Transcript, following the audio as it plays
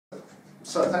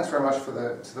So thanks very much to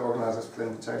the organisers for the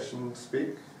invitation to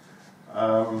speak.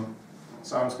 So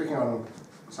I'm speaking on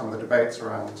some of the debates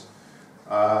around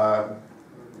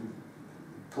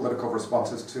political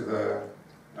responses to the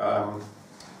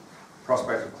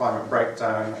prospect of climate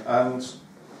breakdown, and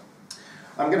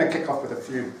I'm going to kick off with a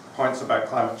few points about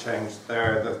climate change.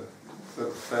 They're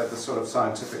the sort of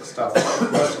scientific stuff.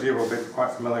 Most of you will be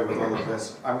quite familiar with all of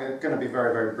this. I'm going to be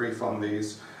very, very brief on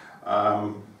these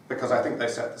because I think they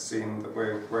set the scene that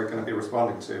we're going to be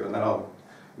responding to, and then I'll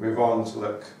move on to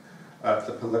look at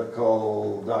the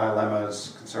political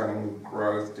dilemmas concerning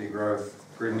growth, degrowth,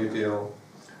 Green New Deal.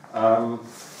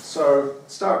 So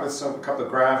start with a couple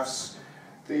of graphs.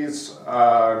 These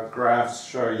graphs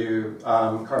show you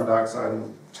carbon dioxide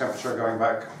and temperature going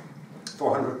back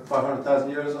 500,000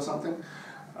 years or something.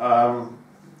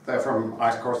 They're from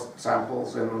ice core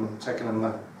samples taken in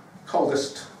the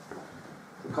coldest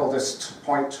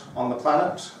point on the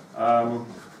planet,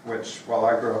 which, well,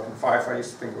 I grew up in Fife. I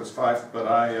used to think it was Fife, but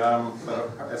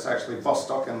it's actually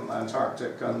Vostok in the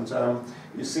Antarctic. And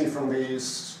you see from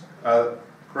these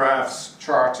graphs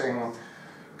charting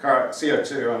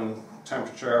CO2 and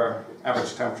temperature,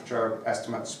 average temperature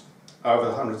estimates over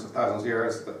the hundreds of thousands of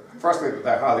years. Firstly,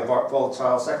 they're highly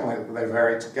volatile. Secondly, they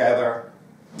vary together.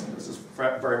 This is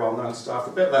very well-known stuff.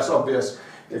 A bit less obvious,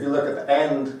 if you look at the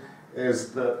end,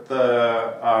 is that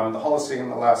the Holocene,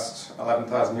 the last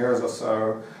 11,000 years or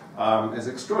so, is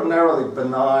extraordinarily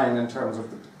benign in terms of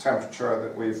the temperature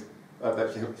that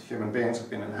that human beings have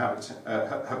been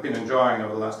enjoying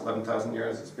over the last 11,000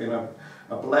 years. It's been a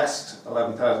blessed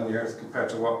 11,000 years compared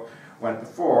to what went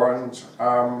before, and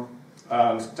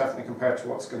definitely compared to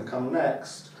what's going to come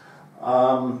next,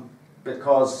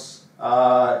 because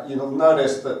you'll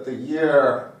notice that the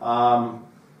year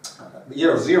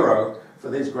zero for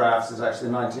these graphs is actually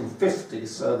 1950,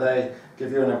 so they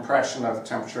give you an impression of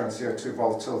temperature and CO2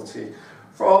 volatility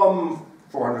from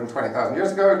 420,000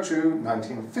 years ago to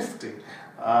 1950.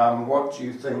 What do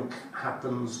you think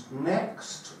happens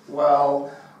next?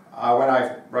 Well, when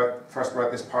I first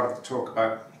wrote this part of the talk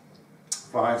about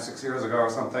 5-6 years ago or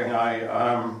something,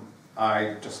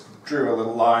 I just drew a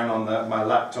little line on my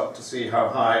laptop to see how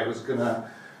high it was gonna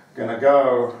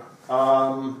go.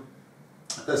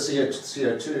 The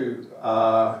CO2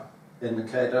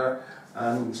 indicator,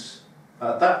 and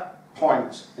at that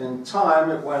point in time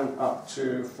it went up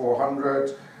to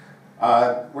 400.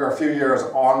 We're a few years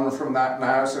on from that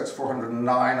now, so it's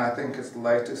 409, I think, is the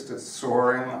latest. It's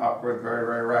soaring upward very,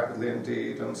 very rapidly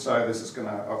indeed, and so this is going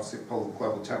to obviously pull the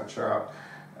global temperature up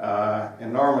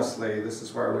enormously. This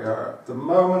is where we are at the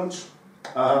moment,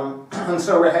 and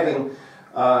so we're heading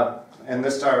in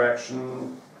this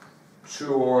direction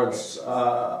towards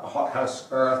a hothouse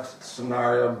Earth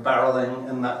scenario, barreling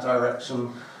in that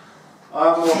direction.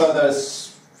 Although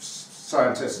there's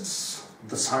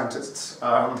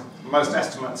most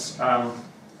estimates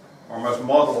or most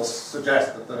models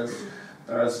suggest that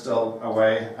there is still a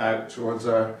way out towards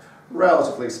a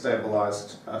relatively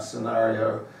stabilized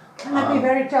scenario. Can I be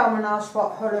very dumb and ask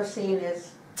what Holocene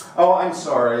is? Oh, I'm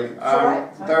sorry. Right.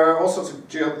 There are all sorts of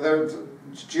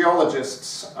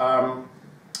geologists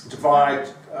divide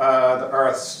the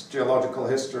Earth's geological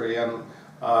history in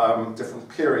different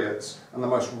periods, and the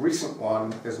most recent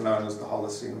one is known as the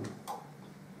Holocene.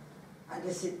 And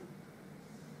is it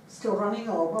still running,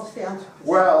 or what's the answer?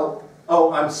 Well,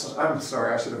 I'm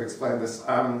sorry, I should have explained this.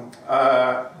 The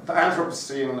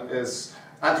Anthropocene is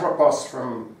anthropos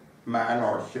from man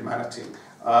or humanity.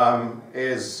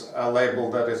 Is a label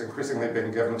that is increasingly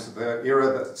being given to the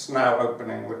era that's now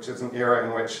opening, which is an era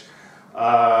in which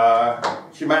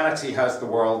humanity has the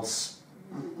world's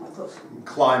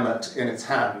climate in its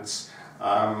hands,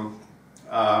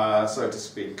 so to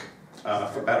speak,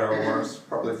 for better or worse.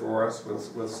 Probably for worse,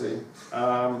 we'll see.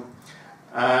 And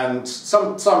there's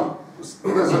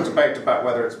a debate about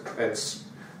whether it's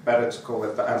better to call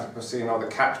it the Anthropocene or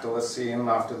the Capitalocene,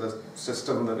 after the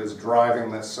system that is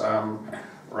driving this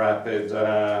rapid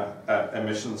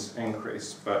emissions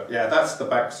increase. But yeah, that's the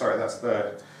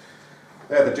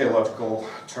they're the geological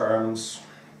terms.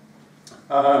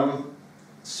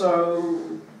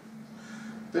 So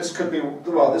this could be,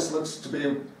 well, this looks to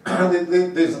be,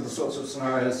 these are the sorts of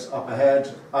scenarios up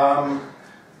ahead.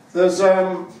 There's,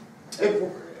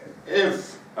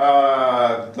 if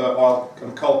the oil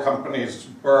and coal companies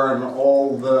burn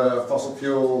all the fossil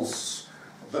fuels,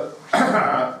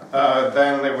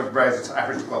 then it would raise its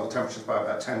average global temperatures by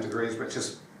about 10 degrees, which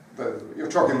is, you're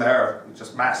talking there,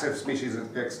 just massive species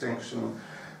extinction,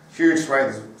 huge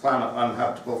swathes of the planet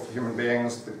uninhabitable for human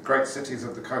beings, the great cities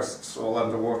of the coasts all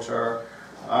underwater.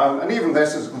 And even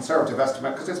this is a conservative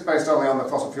estimate because it's based only on the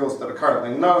fossil fuels that are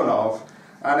currently known of.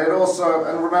 And it also,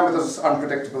 and remember there's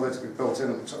unpredictability built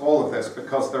into all of this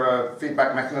because there are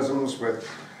feedback mechanisms with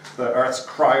the Earth's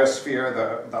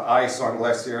cryosphere, the ice on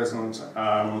glaciers and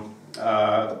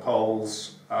the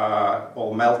poles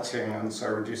all melting and so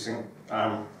reducing,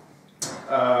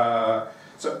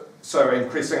 so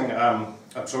increasing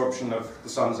absorption of the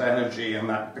sun's energy, and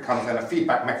that becomes then a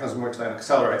feedback mechanism which then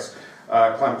accelerates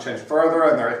climate change further,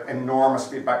 and there are enormous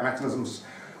feedback mechanisms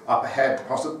up ahead,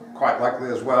 quite likely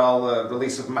as well, the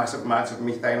release of massive amounts of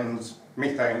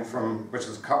methane from, which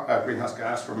is a greenhouse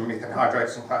gas from methane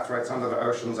hydrates and clathrates under the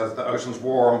oceans as the oceans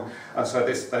warm, and so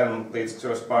this then leads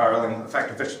to a spiraling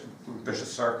effect, a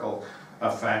vicious circle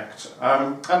effect.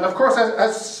 And of course,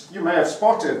 as you may have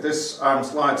spotted, this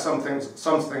slide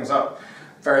sums things up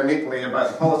very neatly about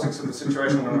the politics of the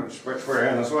situation in which we're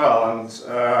in as well, and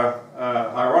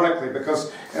ironically,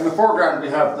 because in the foreground we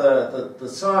have the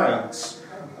science,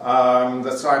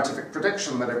 the scientific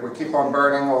prediction that if we keep on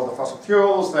burning all the fossil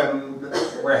fuels, then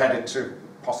we're headed to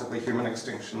possibly human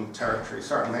extinction territory,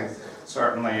 certainly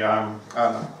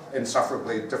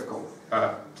insufferably difficult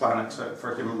planet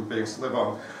for human beings to live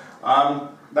on.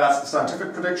 That's the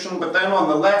scientific prediction, but then on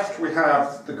the left we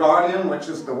have The Guardian, which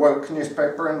is the woke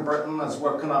newspaper in Britain, has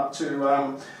woken up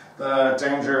to the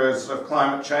dangers of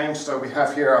climate change. So we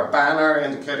have here a banner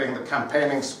indicating the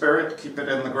campaigning spirit, keep it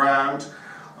in the ground.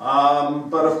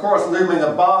 But of course looming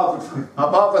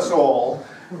above us all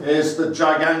is the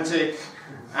gigantic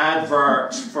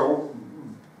advert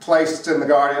placed in The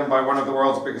Guardian by one of the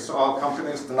world's biggest oil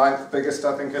companies, the 9th biggest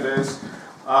I think it is.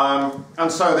 And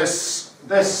so this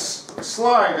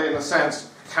slide, in a sense,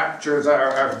 captures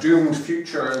our doomed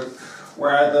future,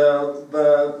 where the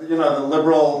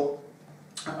liberal,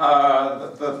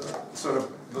 the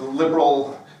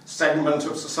liberal segment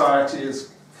of society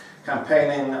is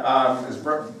campaigning, is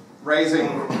raising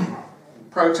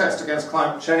protest against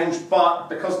climate change, but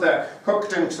because they're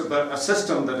hooked into a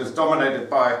system that is dominated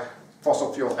by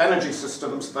fossil fuel energy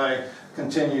systems, they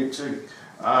continue to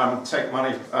take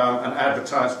money and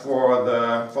advertise for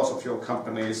the fossil fuel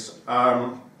companies.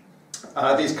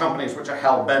 These companies which are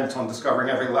hell-bent on discovering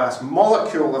every last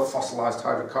molecule of fossilized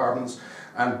hydrocarbons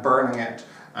and burning it,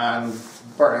 and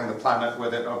burning the planet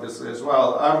with it, obviously, as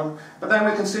well. But then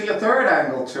we can see a third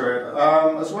angle to it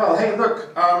as well. Hey,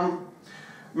 look,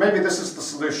 maybe this is the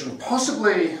solution.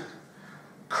 Possibly,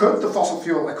 could the fossil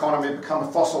fuel economy become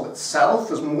a fossil itself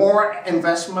as more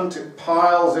investment it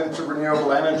piles into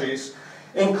renewable energies,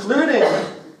 including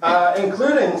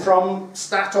from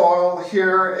Statoil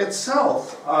here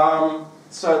itself.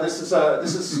 So this is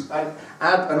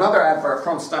another advert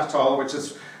from Statoil, which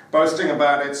is boasting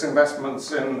about its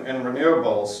investments in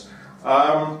renewables.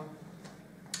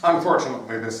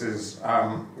 Unfortunately, this is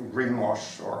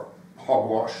greenwash or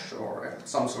hogwash or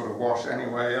some sort of wash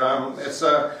anyway.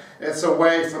 It's a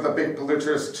way for the big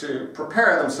polluters to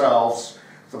prepare themselves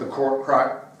for the court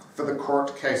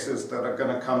cases that are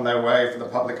going to come their way, for the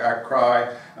public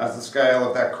outcry as the scale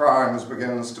of their crimes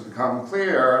begins to become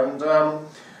clear. And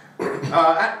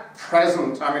at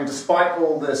present, I mean, despite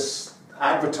all this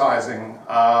advertising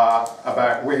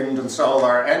about wind and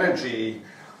solar energy,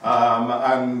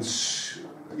 and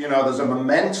there's a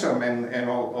momentum in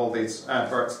all these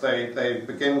adverts. They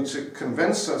begin to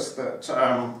convince us that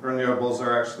renewables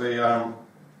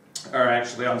are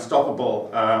actually unstoppable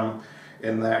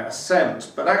in their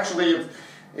ascent. But actually,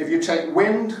 if you take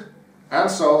wind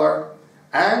and solar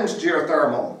and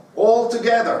geothermal all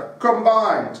together,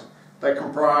 combined, they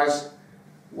comprise,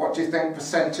 what do you think,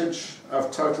 percentage of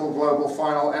total global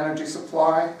final energy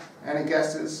supply? Any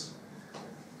guesses?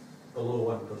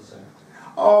 Below 1%.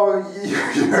 Oh,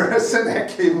 you're a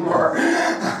cynic, even more.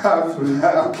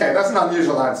 Okay, that's an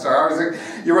unusual answer.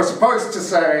 You were supposed to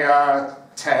say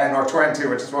 10 or 20,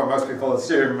 which is what most people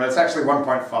assume. It's actually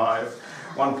 1.5.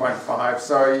 1.5,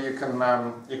 so you can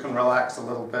relax a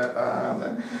little bit.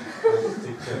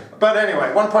 But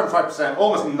anyway, 1.5%,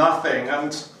 almost nothing,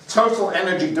 and total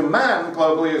energy demand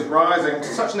globally is rising to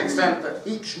such an extent that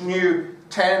each new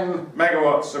 10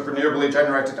 megawatts of renewably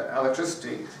generated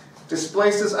electricity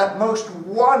displaces at most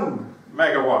 1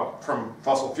 megawatt from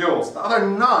fossil fuels. The other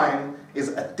 9 is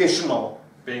additional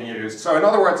being used. So in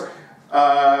other words,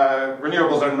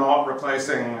 renewables are not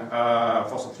replacing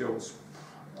fossil fuels.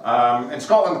 In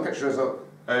Scotland, the picture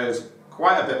is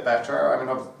quite a bit better. I mean,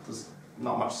 there's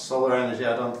not much solar energy,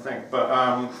 I don't think, but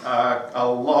a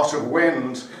lot of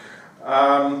wind.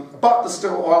 But there's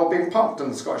still oil being pumped,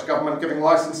 and the Scottish Government giving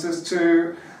licenses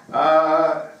to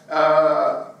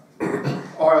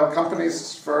oil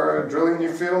companies for drilling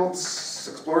new fields,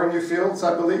 exploring new fields,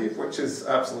 I believe, which is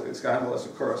absolutely scandalous,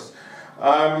 of course.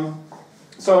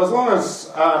 So as long as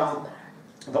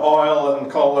the oil and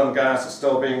coal and gas is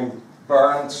still being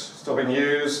burnt, still being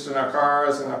used in our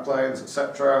cars, in our planes,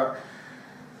 etc.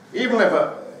 Even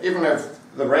if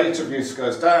the rate of use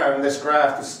goes down, this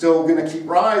graph is still going to keep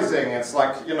rising. It's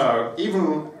like, you know,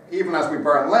 even as we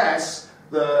burn less,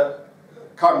 the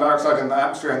carbon dioxide in the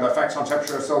atmosphere and the effects on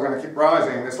temperature are still going to keep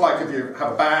rising. It's like if you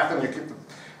have a bath and you keep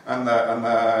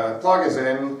the plug is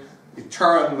in, you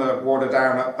turn the water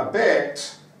down a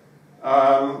bit,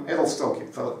 it'll still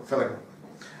keep filling.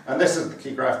 And this is the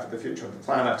key graph for the future of the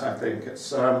planet, I think.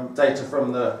 It's data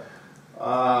from the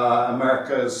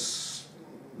America's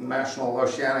National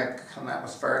Oceanic and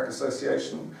Atmospheric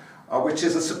Association, which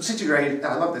is a subsidiary,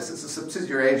 I love this, it's a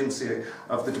subsidiary agency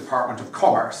of the Department of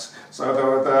Commerce. So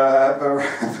the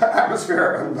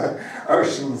atmosphere and the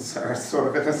oceans are sort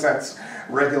of, in a sense,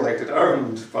 regulated,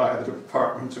 owned by the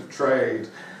Department of Trade.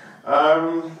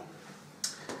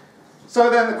 So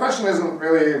then the question isn't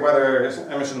really whether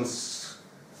emissions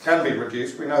can be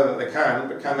reduced. We know that they can,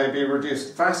 but can they be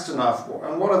reduced fast enough?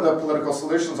 And what are the political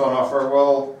solutions on offer?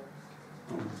 Well,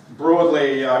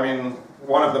 broadly, I mean,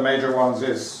 one of the major ones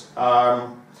is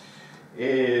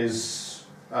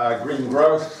green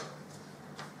growth.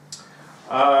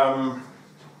 I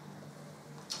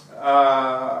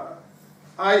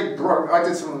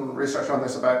did some research on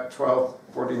this about 12,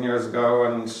 14 years ago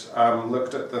and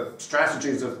looked at the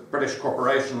strategies of British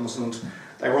corporations, and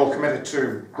they were all committed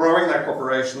to growing their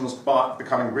corporations but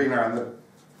becoming greener, and the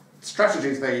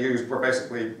strategies they used were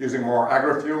basically using more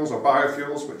agrofuels or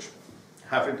biofuels, which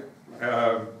have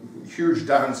huge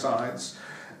downsides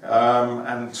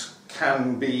and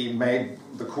can be made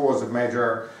the cause of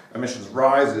major emissions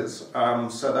rises.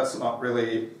 So that's not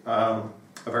really a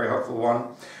very helpful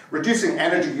one. Reducing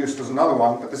energy use was another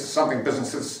one, but this is something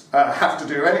businesses have to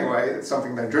do anyway. It's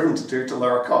something they're driven to do to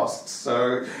lower costs.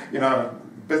 So, you know,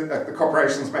 the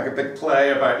corporations make a big play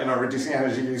about, you know, reducing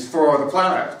energy use for the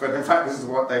planet, but in fact this is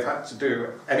what they've had to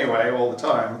do anyway all the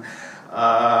time.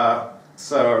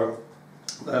 So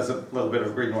there's a little bit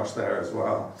of greenwash there as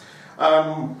well.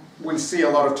 We see a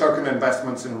lot of token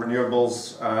investments in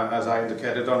renewables, as I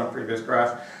indicated on a previous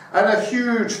graph, and a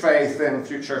huge faith in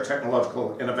future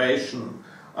technological innovation.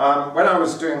 When I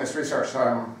was doing this research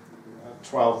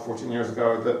 12, 14 years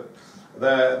ago,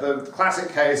 the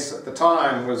classic case at the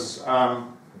time was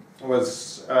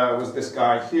this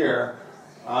guy here.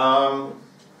 And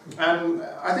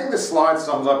I think this slide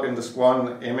sums up in this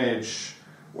one image,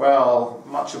 well,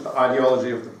 much of the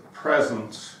ideology of the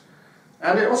present.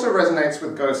 And it also resonates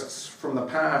with ghosts from the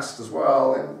past as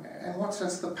well. In what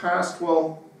sense the past?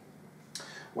 Well,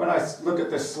 when I look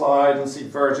at this slide and see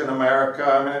Virgin America,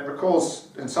 I mean, it recalls,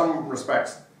 in some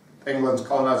respects, England's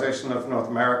colonization of North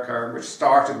America, which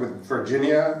started with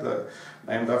Virginia,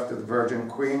 named after the Virgin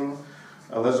Queen,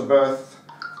 Elizabeth.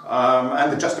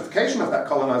 And the justification of that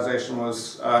colonization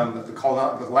was that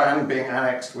the land being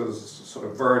annexed was sort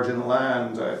of virgin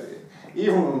land.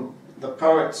 Even the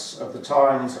poets of the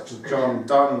time, such as John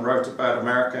Donne, wrote about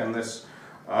America in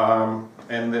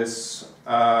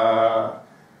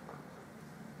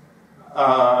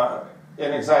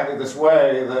exactly this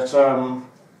way,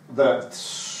 that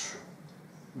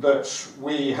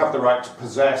we have the right to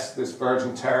possess this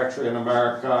virgin territory in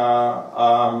America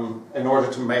in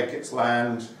order to make its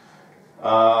land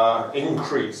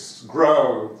increase,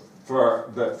 grow for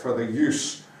the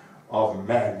use of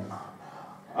men.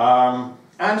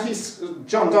 And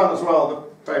John Donne as well,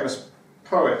 the famous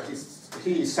poet,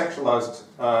 he sexualized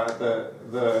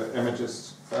the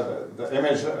images, the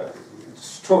image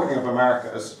talking of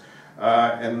America as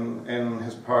in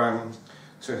his poem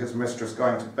to his mistress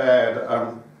going to bed,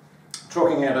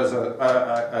 talking it as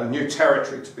a new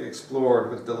territory to be explored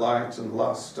with delight and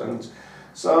lust. And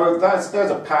so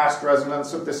there's a past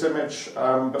resonance of this image,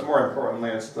 but more importantly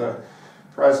it's the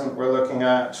present we're looking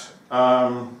at.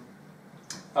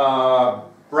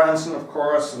 Branson, of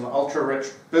course, an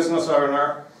ultra-rich business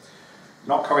owner,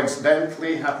 not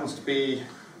coincidentally happens to be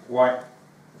white,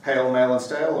 pale, male and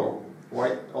stale,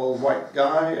 or old white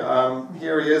guy.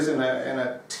 Here he is in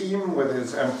a team with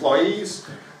his employees,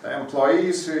 the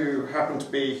employees who happen to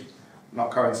be,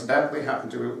 not coincidentally, happen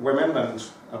to be women and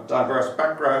of diverse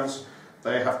backgrounds.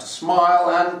 They have to smile,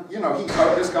 and you know,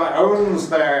 this guy owns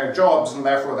their jobs and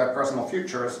therefore their personal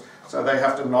futures. So they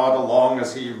have to nod along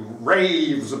as he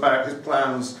raves about his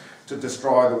plans to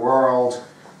destroy the world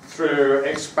through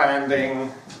expanding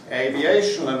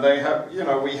aviation, and they have, you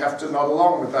know, we have to nod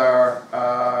along with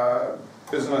our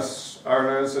business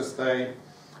owners as they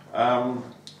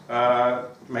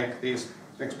make these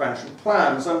expansion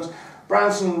plans. And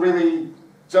Branson really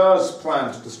does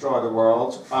plan to destroy the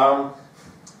world.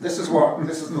 This is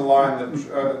the line that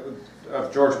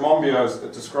of George Monbiot's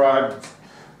that described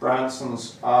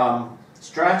Branson's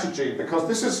strategy, because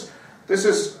this is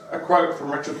a quote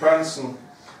from Richard Branson.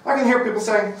 I can hear people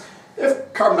saying,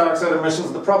 if carbon dioxide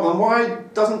emissions are the problem, why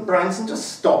doesn't Branson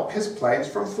just stop his planes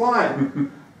from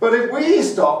flying? But if we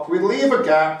stopped, we'd leave a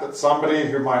gap that somebody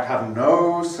who might have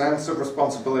no sense of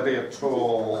responsibility at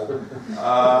all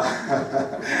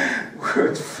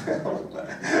would fill.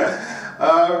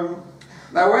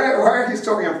 Now, where he's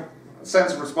talking of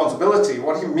sense of responsibility,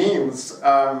 what he means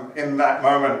in that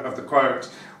moment of the quote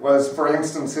was, for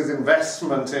instance, his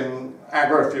investment in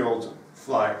agro-fueled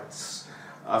flights.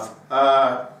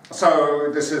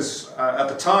 So this is, at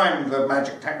the time, the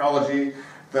magic technology,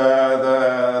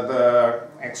 the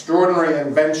extraordinary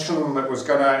invention that was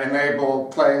going to enable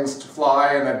planes to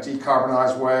fly in a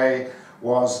decarbonized way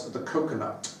was the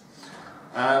coconut.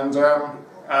 And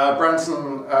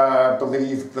Branson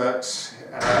believed that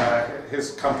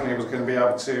his company was going to be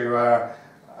able to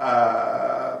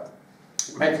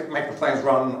make the planes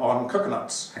run on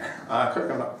coconuts.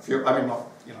 Coconut fuel, I mean, not,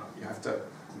 you have to,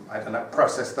 I don't know,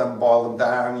 process them, boil them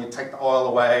down, you take the oil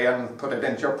away and put it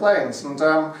into your planes.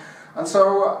 And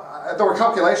so there were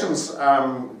calculations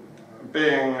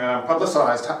being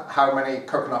publicized how many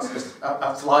coconuts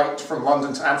a flight from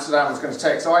London to Amsterdam was going to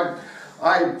take. So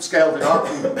I scaled it up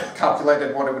and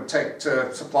calculated what it would take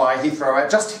to supply Heathrow,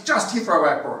 just Heathrow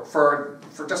Airport for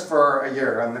a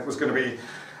year, and it was going to be,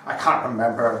 I can't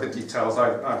remember the details,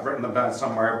 I've written them down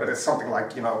somewhere, but it's something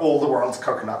like, all the world's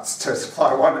coconuts to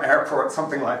supply one airport,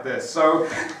 something like this. So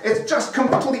it's just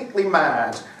completely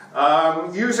mad.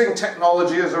 Using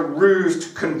technology as a ruse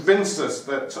to convince us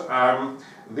that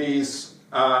these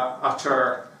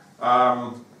utter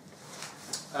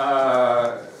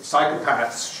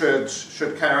psychopaths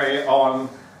should carry on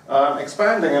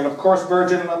expanding. And of course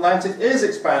Virgin Atlantic is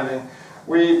expanding.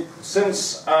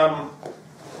 Since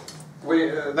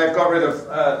they've got rid of,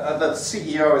 the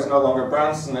CEO is no longer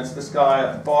Branson, it's this guy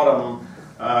at the bottom,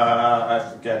 I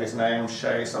forget his name,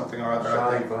 Shay something or other.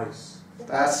 I think.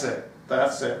 That's it.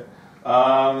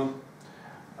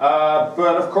 But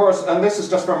of course, and this is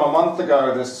just from a month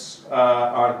ago, this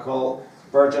article,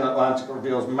 Virgin Atlantic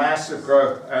reveals massive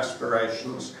growth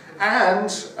aspirations. And,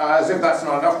 as if that's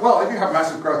not enough, well, if you have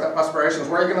massive growth aspirations,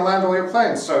 where are you going to land all your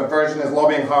planes? So Virgin is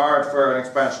lobbying hard for an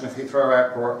expansion of Heathrow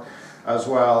Airport as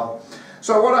well.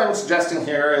 So what I'm suggesting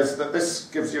here is that this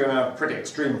gives you in a pretty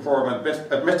extreme form,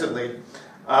 admittedly,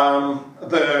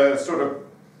 the sort of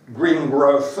green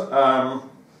growth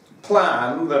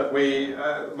plan that we,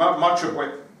 much of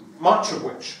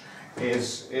which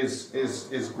is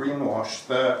greenwash.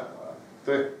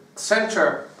 The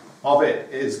center of it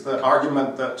is the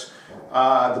argument that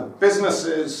the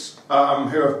businesses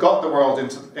who have got the world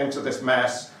into this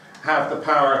mess have the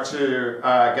power to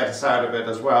get us out of it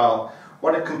as well.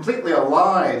 What it completely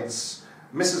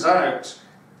misses out,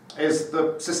 is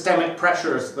the systemic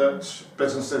pressures that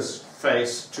businesses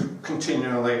face to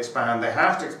continually expand. They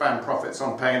have to expand profits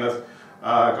on pain of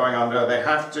going under. They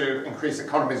have to increase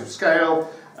economies of scale,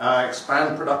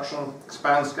 expand production,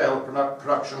 expand scale of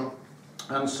production,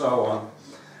 and so on.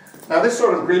 Now, this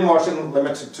sort of greenwashing isn't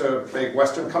limited to big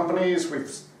Western companies.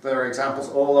 There are examples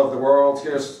all over the world.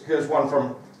 Here's one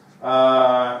from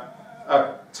a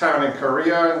town in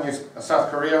South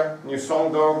Korea, New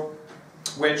Songdo,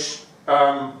 which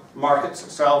markets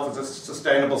itself as a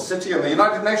sustainable city, and the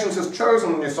United Nations has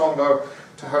chosen New Songdo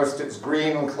to host its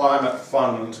Green Climate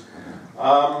Fund.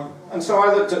 And so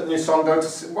I looked at New Songdo to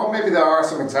see, well, maybe there are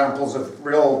some examples of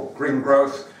real green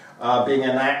growth being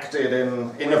enacted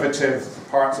in innovative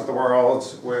parts of the world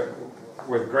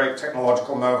with great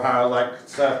technological know-how like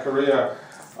South Korea.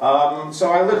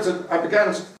 So I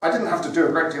didn't have to do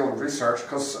a great deal of research,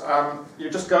 because you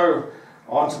just go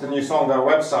onto the New Songdo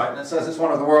website and it says it's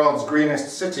one of the world's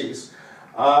greenest cities.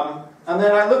 And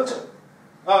then I looked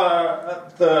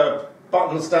at the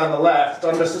buttons down the left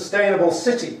under Sustainable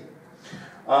City.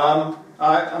 My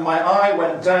eye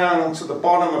went down to the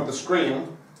bottom of the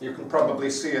screen. You can probably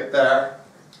see it there.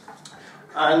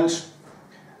 And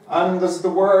there's the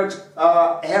word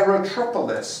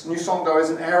aerotropolis. New Songdo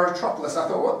is an aerotropolis. I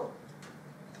thought,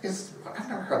 I've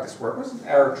never heard this word. What is an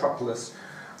aerotropolis?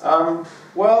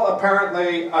 Well,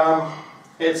 apparently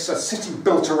it's a city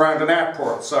built around an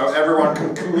airport, so everyone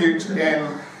can commute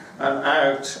in and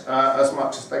out as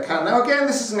much as they can. Now again,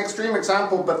 this is an extreme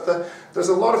example, but there's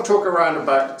a lot of talk around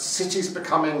about cities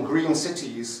becoming green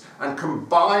cities and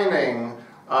combining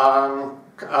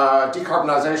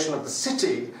decarbonisation of the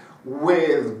city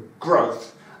with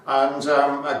growth. And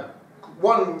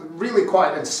one really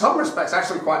quite, in some respects,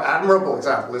 actually quite admirable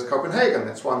example is Copenhagen.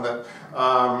 It's one that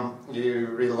you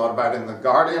read a lot about in The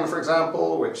Guardian, for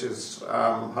example, which is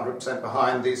 100%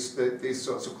 behind these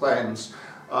sorts of claims.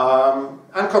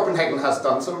 And Copenhagen has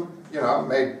done some,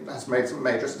 has made some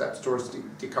major steps towards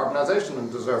decarbonisation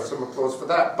and deserves some applause for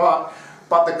that.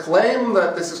 But the claim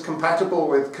that this is compatible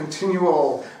with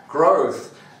continual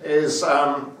growth is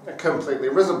completely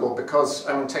risible, because,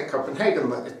 take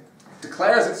Copenhagen, it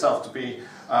declares itself to be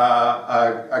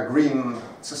a green,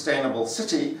 sustainable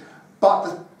city,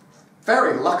 but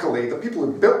very luckily, the people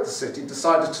who built the city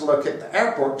decided to locate the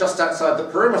airport just outside the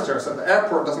perimeter, so the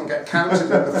airport doesn't get counted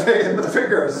in the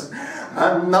figures.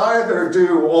 And neither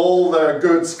do all the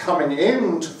goods coming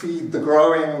in to feed the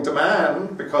growing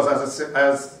demand, because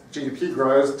as GDP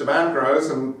grows,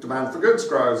 and demand for goods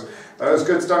grows. Those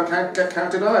goods don't get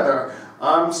counted either.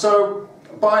 So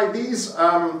by these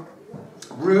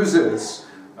ruses,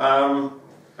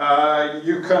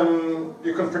 you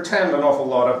can pretend an awful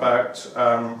lot about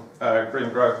green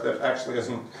growth that actually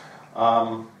isn't.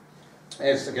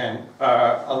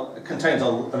 Contains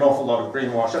an awful lot of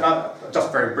greenwash. And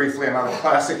just very briefly, another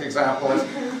classic example is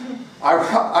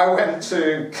I went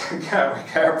to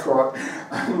Gatwick Airport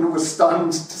and was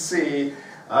stunned to see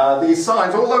these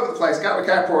signs all over the place. Gatwick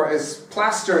Airport is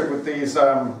plastered with these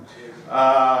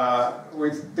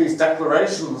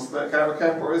declarations that Gatwick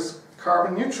Airport is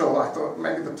carbon neutral. I thought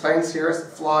maybe the planes here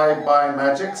fly by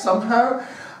magic somehow.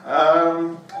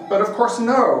 But of course,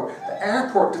 no. The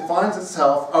airport defines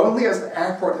itself only as the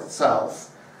airport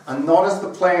itself, and not as the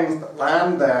planes that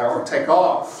land there or take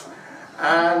off.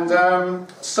 And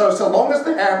so long as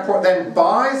the airport then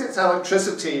buys its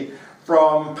electricity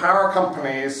from power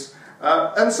companies,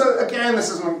 and so again, this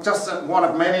is just one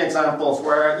of many examples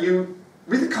where you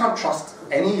really can't trust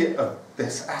any of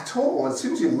this at all. As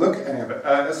soon as you look at any of it,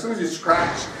 as soon as you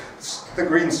scratch the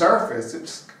green surface, it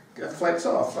just flakes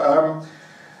off.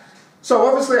 So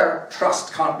obviously our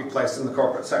trust can't be placed in the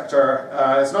corporate sector.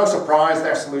 It's no surprise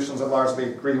their solutions are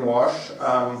largely greenwash,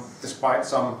 despite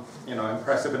some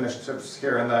impressive initiatives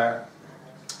here and there.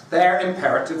 Their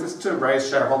imperative is to raise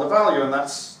shareholder value, and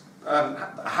that's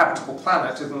a habitable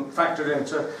planet isn't factored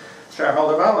into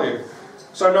shareholder value.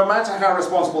 So no matter how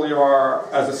responsible you are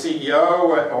as a CEO,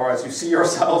 or as you see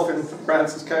yourself in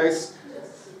Francis' case,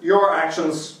 your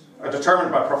actions are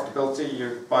determined by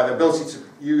profitability, by the ability to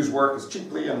use workers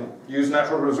cheaply and use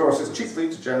natural resources cheaply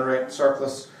to generate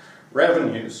surplus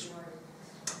revenues.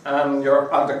 And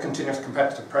you're under continuous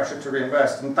competitive pressure to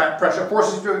reinvest. And that pressure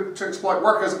forces you to exploit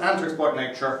workers and to exploit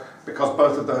nature, because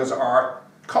both of those are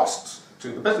costs to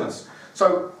the business.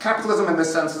 So capitalism in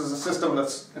this sense is a system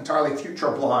that's entirely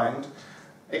future blind.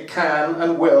 It can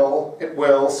and it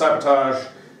will sabotage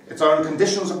its own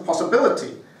conditions of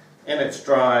possibility in its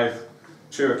drive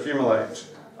to accumulate.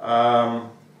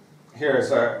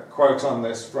 Here's a quote on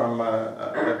this from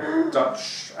a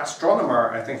Dutch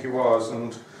astronomer, I think he was,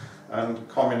 and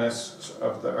communist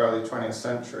of the early 20th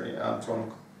century,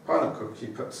 Anton Pannekoek. He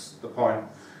puts the point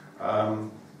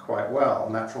quite well.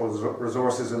 Natural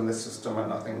resources in this system are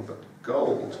nothing but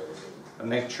gold.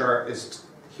 Nature is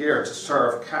here to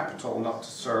serve capital, not to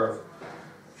serve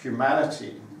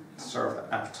humanity, to serve the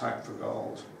appetite for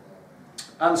gold.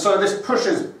 And so this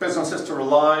pushes businesses to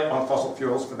rely on fossil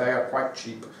fuels, for they are quite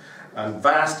cheap, and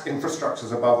vast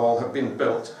infrastructures above all have been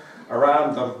built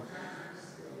around them.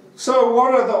 So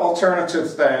what are the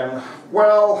alternatives then?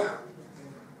 Well,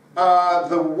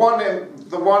 the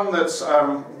one that's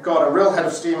got a real head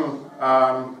of steam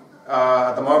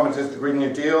at the moment is the Green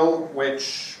New Deal,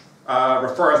 which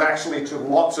refers actually to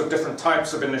lots of different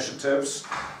types of initiatives.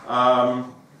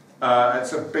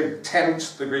 It's a big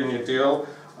tent, the Green New Deal.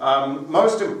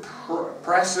 Most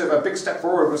impressive, a big step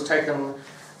forward was taken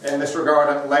in this regard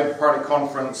at the Labour Party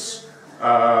conference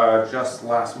just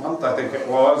last month, I think it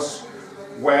was,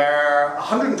 where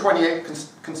 128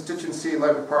 constituency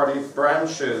Labour Party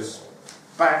branches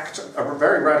backed a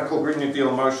very radical Green New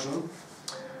Deal motion.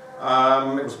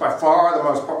 It was by far the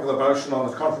most popular motion on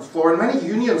the conference floor, and many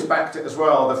unions backed it as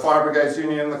well. The Fire Brigades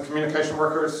Union, the communication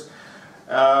workers.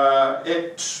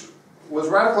 It was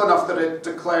radical enough that it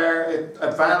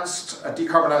advanced a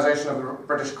decarbonisation of the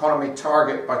British economy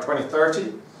target by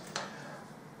 2030,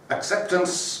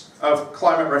 acceptance of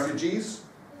climate refugees.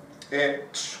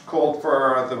 It called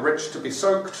for the rich to be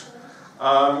soaked.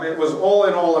 It was all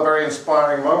in all a very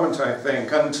inspiring moment, I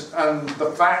think, and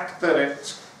the fact that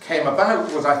it came about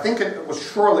was, I think it was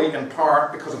surely in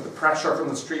part because of the pressure from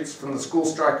the streets, from the school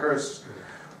strikers,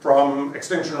 from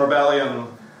Extinction Rebellion,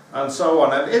 and so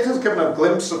on. And it has given a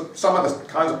glimpse of some of the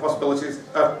kinds of possibilities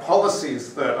of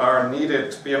policies that are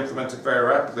needed to be implemented very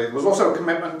rapidly. There was also a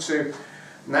commitment to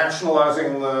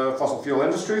nationalising the fossil fuel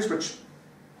industries, which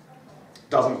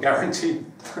doesn't guarantee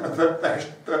that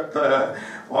the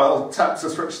oil taps are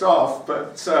switched off,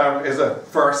 but is a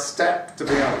first step to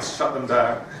being able to shut them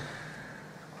down.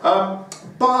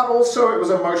 But also it was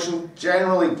a motion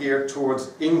generally geared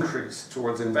towards increase,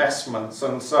 towards investments,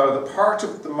 and so the part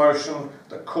of the motion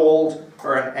that called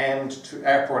for an end to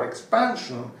airport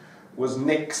expansion was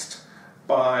nixed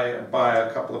by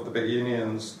a couple of the big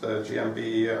unions, the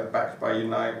GMB backed by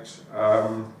Unite,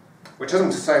 which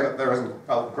isn't to say that there isn't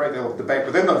a great deal of debate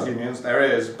within those unions, there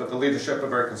is, but the leadership are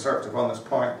very conservative on this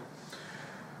point.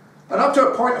 And up to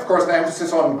a point, of course, the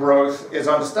emphasis on growth is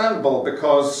understandable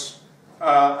because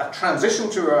a transition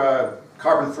to a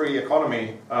carbon-free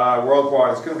economy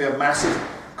worldwide is going to be a massive,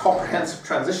 comprehensive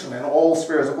transition in all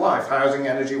spheres of life, housing,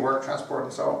 energy, work, transport,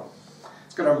 and so on.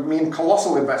 It's going to mean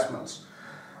colossal investments.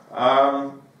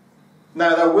 Now,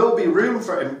 there will be room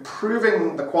for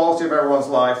improving the quality of everyone's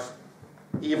life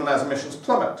even as emissions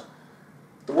plummet.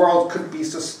 The world could be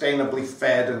sustainably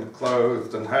fed and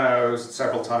clothed and housed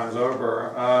several times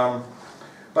over.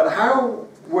 But how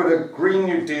would a Green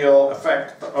New Deal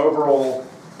affect the overall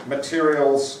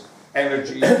materials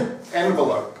energy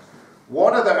envelope?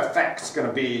 What are the effects going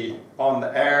to be on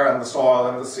the air and the soil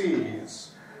and the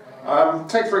seas?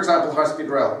 Take, for example, high-speed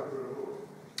rail.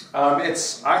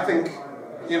 I think,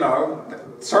 you know,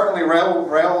 certainly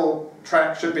rail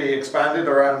track should be expanded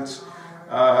around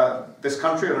this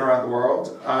country and around the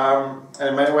world. And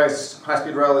in many ways,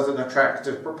 high-speed rail is an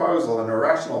attractive proposal and a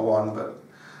rational one, but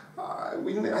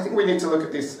I think we need to look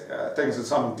at these things in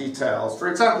some details. For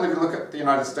example, if you look at the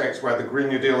United States, where the Green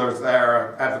New Dealers there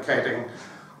are advocating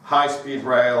high-speed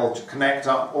rail to connect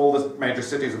up all the major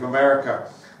cities of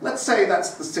America. Let's say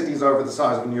that's the cities over the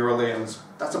size of New Orleans.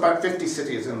 That's about 50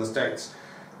 cities in the States.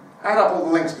 Add up all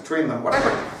the links between them.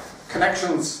 Whatever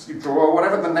connections you draw,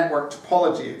 whatever the network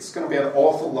topology, it's going to be an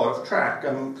awful lot of track.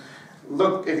 And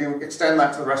look, if you extend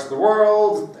that to the rest of the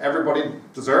world, everybody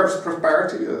deserves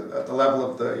prosperity at the level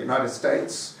of the United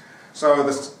States. So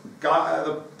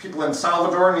the people in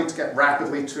Salvador need to get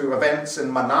rapidly to events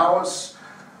in Manaus,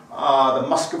 the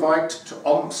Muscovite to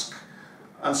Omsk,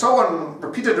 and so on,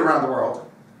 repeated around the world.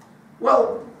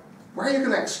 Well, where are you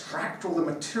going to extract all the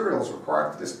materials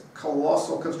required for this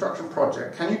colossal construction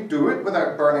project? Can you do it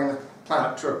without burning the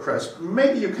planet to a crisp?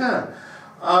 Maybe you can.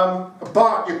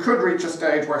 But you could reach a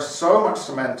stage where so much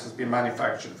cement has been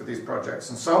manufactured for these projects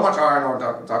and so much iron ore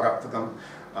dug up for them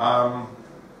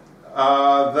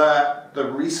that the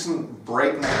recent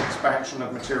breakneck expansion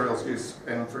of materials use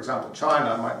in, for example,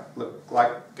 China might look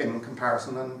like, in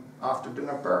comparison, an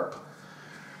after-dinner burp.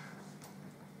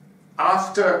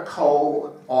 After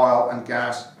coal, oil and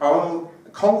gas,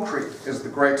 concrete is the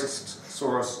greatest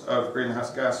source of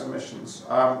greenhouse gas emissions.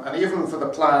 And even for the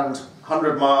planned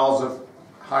 100 miles of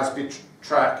high-speed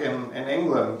track in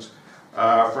England,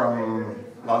 from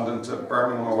London to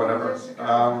Birmingham or whatever,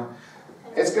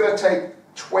 it's going to take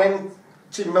 20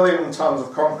 million tons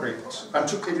of concrete. And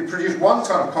if you produce 1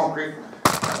 ton of concrete,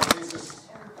 it's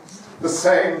the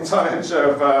same tonnage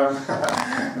of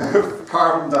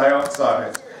carbon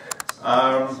dioxide.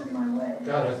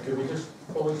 Gareth, could we just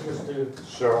pause just to...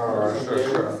 Sure.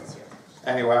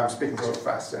 Anyway, I'm speaking too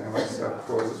fast anyway, so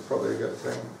pause is probably a good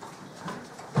thing.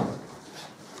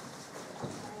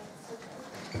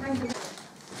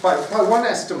 By one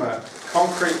estimate,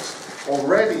 concrete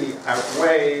already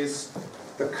outweighs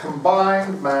the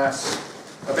combined mass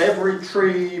of every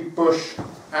tree, bush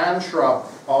and shrub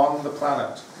on the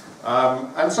planet.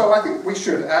 And so I think we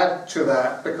should add to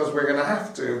that because we're going to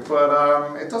have to, but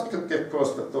it does give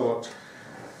pause for thought.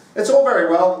 It's all very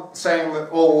well saying that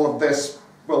all of this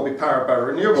will be powered by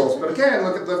renewables, but again,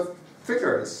 look at the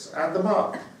figures, add them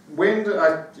up. Wind,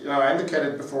 I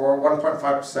indicated before,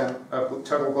 1.5% of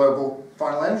total global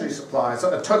final energy supply.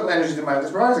 So total energy demand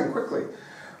is rising quickly.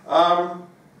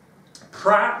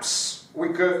 Perhaps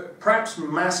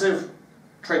massive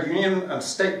trade union and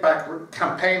state-backed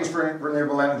campaigns for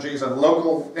renewable energies and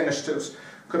local initiatives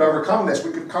could overcome this.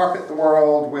 We could carpet the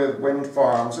world with wind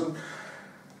farms, and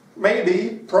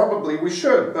probably we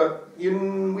should, but we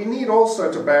need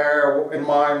also to bear in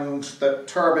mind that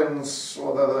turbines,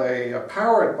 although they are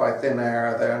powered by thin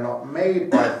air, they're not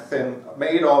made of thin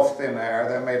air.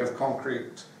 They're made of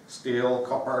concrete, steel,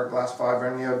 copper, glass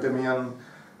fiber, neodymium,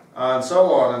 and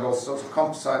so on, and all sorts of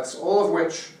composites, all of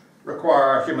which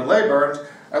require human labor, and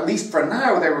at least for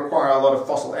now they require a lot of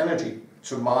fossil energy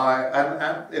to mine,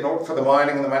 and in order for the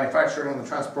mining and the manufacturing and the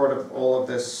transport of all of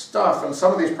this stuff. And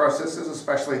some of these processes,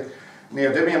 especially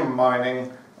neodymium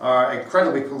mining are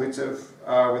incredibly pollutive,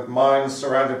 with mines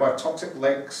surrounded by toxic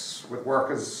lakes, with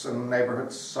workers and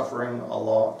neighbourhoods suffering a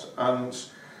lot. And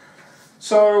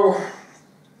so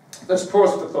there's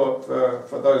pause for thought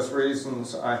for those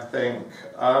reasons, I think.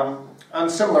 And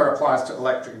similar applies to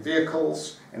electric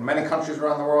vehicles. In many countries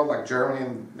around the world, like Germany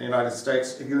and the United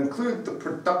States, if you include the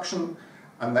production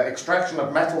and the extraction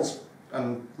of metals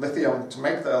and lithium to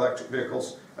make the electric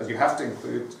vehicles, as you have to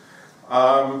include,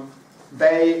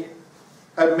 they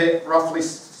emit roughly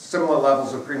similar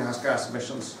levels of greenhouse gas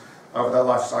emissions over their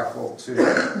life cycle to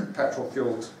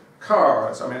petrol-fueled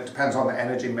cars. I mean, it depends on the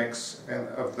energy mix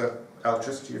of the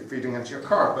electricity you're feeding into your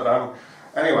car, but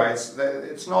anyway,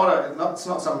 it's not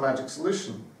some magic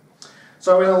solution.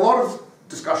 So in a lot of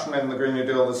discussion in the Green New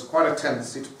Deal, there's quite a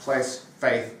tendency to place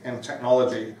faith in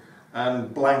technology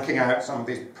and blanking out some of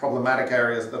these problematic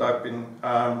areas that I've been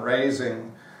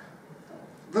raising.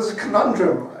 There's a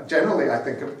conundrum, generally, I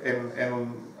think,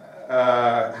 in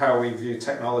how we view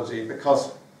technology,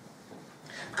 because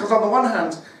on the one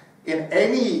hand, in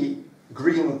any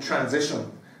green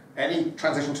transition, any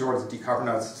transition towards a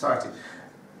decarbonised society,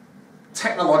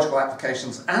 technological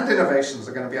applications and innovations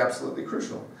are going to be absolutely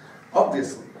crucial,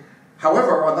 obviously.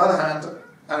 However, on the other hand,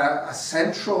 a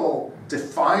central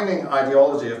defining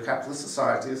ideology of capitalist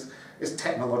societies is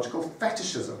technological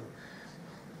fetishism.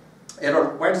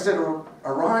 Where does it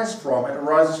arise from? It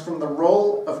arises from the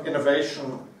role of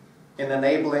innovation in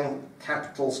enabling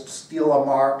capitals to steal a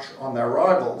march on their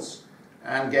rivals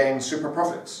and gain super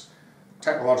profits,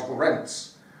 technological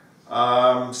rents.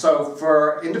 So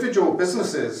for individual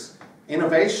businesses,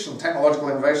 innovation, technological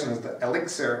innovation is the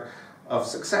elixir of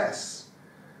success.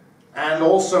 And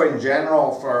also in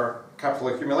general for capital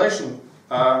accumulation,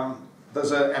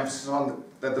 there's an emphasis on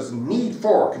that there's a need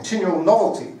for continual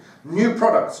novelty, new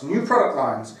products, new product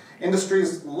lines.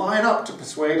 Industries line up to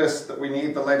persuade us that we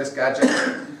need the latest gadget,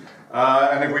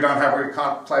 and if we don't have it, we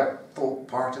can't play a full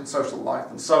part in social life,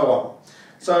 and so on.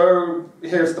 So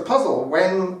here's the puzzle.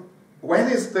 When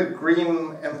is the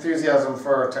green enthusiasm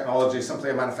for technology simply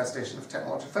a manifestation of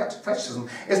technological fetishism?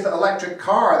 Is the electric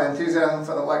car, the enthusiasm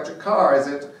for the electric car, is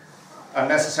it a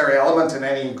necessary element in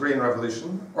any green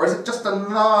revolution? Or is it just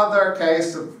another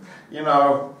case of,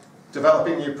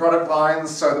 developing new product lines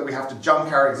so that we have to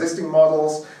junk our existing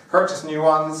models, purchase new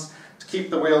ones, to keep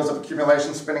the wheels of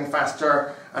accumulation spinning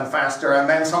faster and faster, and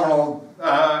then someone will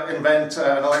invent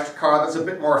an electric car that's a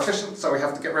bit more efficient, so we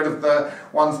have to get rid of the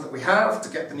ones that we have to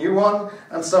get the new one,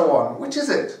 and so on. Which is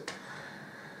it?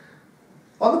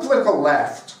 On the political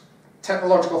left,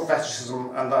 technological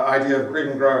fetishism and the idea of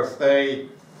green growth, they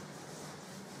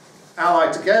ally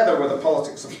together with the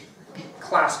politics of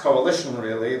class coalition,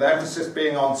 really, the emphasis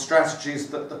being on strategies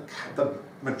that the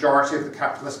majority of the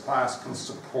capitalist class can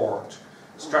support,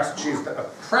 strategies that are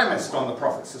premised on the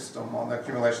profit system, on the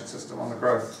accumulation system, on the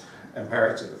growth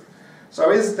imperative. So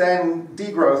is then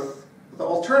degrowth the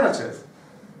alternative?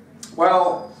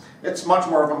 Well, it's much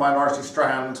more of a minority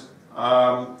strand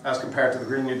as compared to the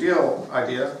Green New Deal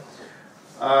idea.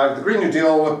 The Green New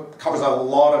Deal covers a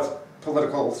lot of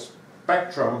political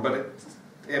spectrum, but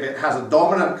if it has a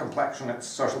dominant complexion, it's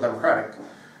social democratic.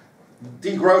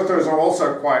 Degrowthers are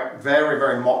also quite very,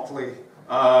 very motley,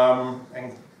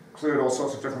 include all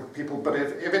sorts of different people, but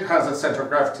if it has a center of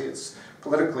gravity, it's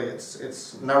politically, it's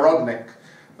narodnik.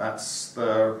 That's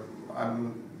the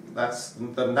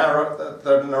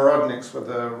narodniks were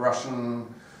the Russian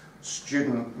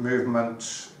student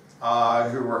movement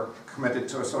who were committed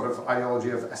to a sort of ideology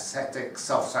of ascetic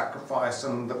self-sacrifice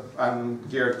and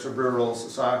geared to rural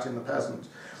society and the peasant.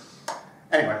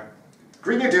 Anyway,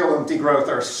 Green New Deal and degrowth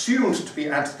are assumed to be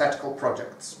antithetical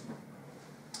projects,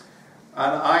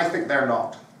 and I think they're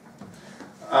not.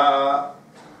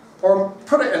 Or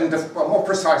put it in more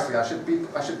precisely, I should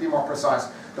be more precise.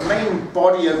 The main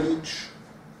body of each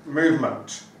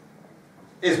movement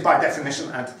is by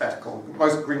definition antithetical.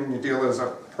 Most Green New Dealers are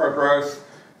pro-growth,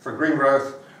 for green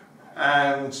growth,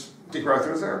 and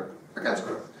degrowthers are against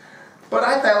growth. But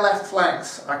at their left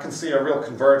flanks, I can see a real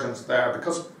convergence there,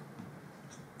 because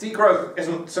degrowth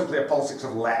isn't simply a politics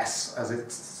of less, as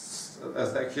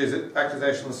the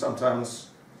accusation sometimes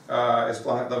is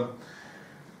flung at them.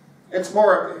 It's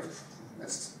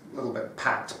a little bit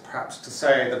pat, perhaps, to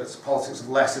say that it's a politics of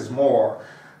less is more.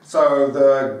 So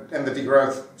in the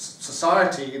degrowth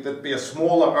society, there'd be a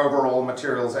smaller overall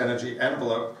materials energy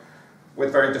envelope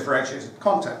with very differentiated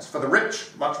contents. For the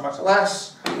rich, much, much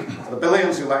less. For the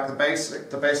billions who lack the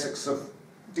basics of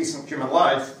decent human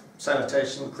life,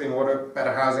 sanitation, clean water,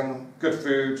 better housing, good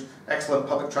food, excellent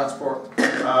public transport,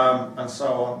 and so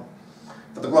on.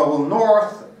 For the global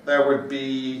north, there would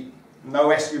be no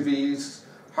SUVs,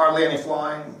 hardly any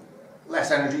flying,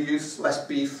 less energy use, less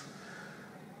beef,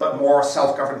 but more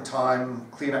self-governed time,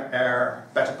 cleaner air,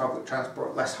 better public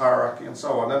transport, less hierarchy, and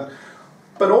so on.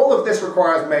 But all of this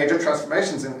requires major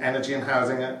transformations in energy and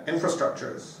housing and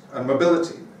infrastructures and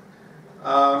mobility.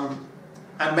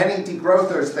 And many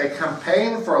degrowthers, they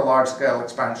campaign for a large-scale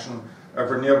expansion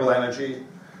of renewable energy,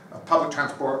 of public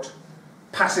transport,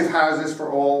 passive houses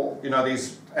for all,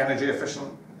 these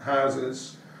energy-efficient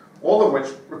houses, all of which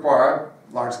require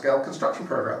large-scale construction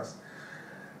programs.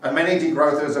 And many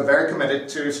degrowthers are very committed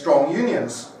to strong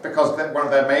unions because one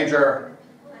of their major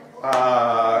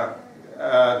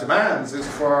demands is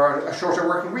for a shorter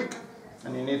working week,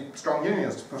 and you need strong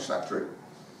unions to push that through.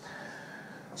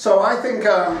 So I think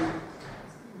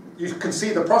you can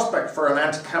see the prospect for an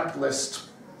anti-capitalist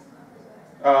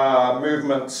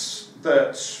movements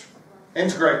that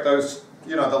integrate those,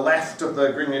 the left of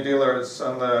the Green New Dealers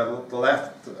and the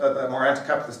left, the more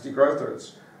anti-capitalist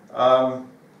degrowthers.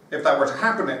 If that were to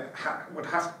happen, it would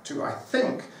have to, I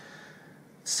think,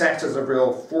 set as a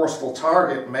real forceful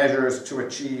target measures to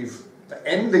achieve the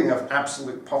ending of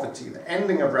absolute poverty, the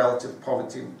ending of relative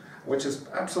poverty, which is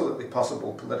absolutely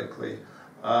possible politically.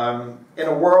 In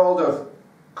a world of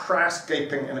crass,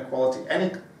 gaping inequality,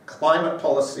 any climate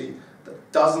policy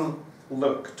that doesn't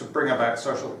look to bring about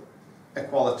social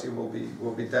equality will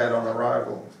be dead on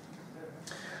arrival.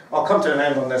 I'll come to an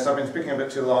end on this. I've been speaking a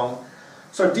bit too long.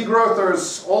 So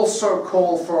degrowthers also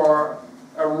call for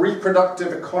a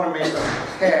reproductive economy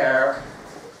of care,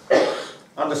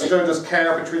 understood as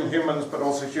care between humans, but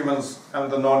also humans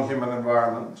and the non-human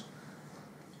environment.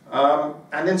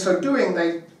 And in so doing,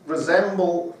 they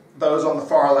resemble those on the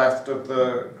far left of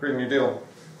the Green New Deal.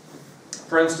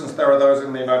 For instance, there are those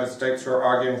in the United States who are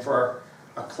arguing for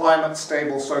a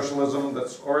climate-stable socialism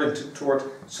that's oriented toward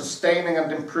sustaining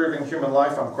and improving human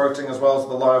life, I'm quoting, as well as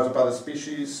the lives of other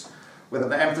species, with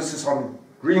an emphasis on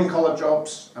green-collar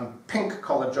jobs and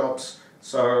pink-collar jobs,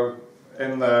 so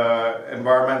in the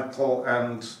environmental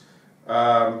and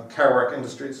care work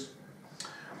industries.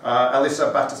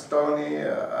 Elisa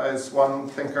Battistoni is one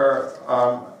thinker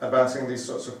advancing these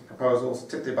sorts of proposals,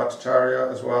 Titi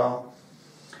Bhattacharya as well.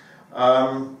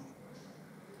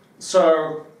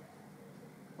 So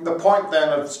the point then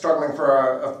of struggling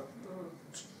for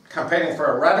campaigning for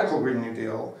a radical Green New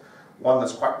Deal, one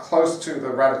that's quite close to the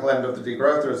radical end of the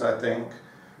degrowthers, I think,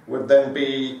 would then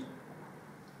be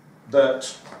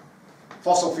that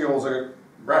fossil fuels are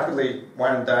rapidly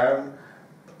wound down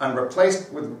and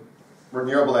replaced with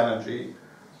renewable energy,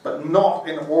 but not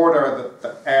in order that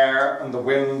the air and the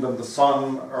wind and the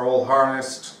sun are all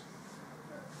harnessed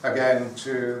again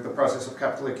to the process of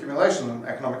capital accumulation and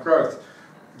economic growth.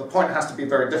 The point has to be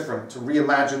very different, to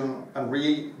reimagine and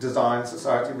redesign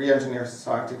society, re-engineer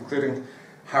society, including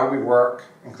how we work,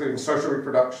 including social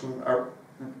reproduction,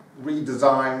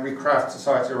 redesign, recraft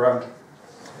society around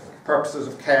purposes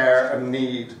of care and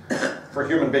need for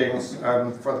human beings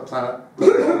and for the planet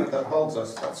that holds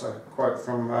us. That's a quote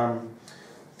from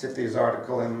Titi's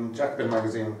article in Jacobin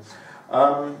magazine.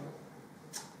 I'll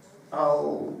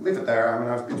leave it there. I mean,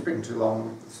 I've been speaking too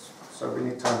long, so we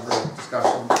need time for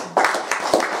discussion.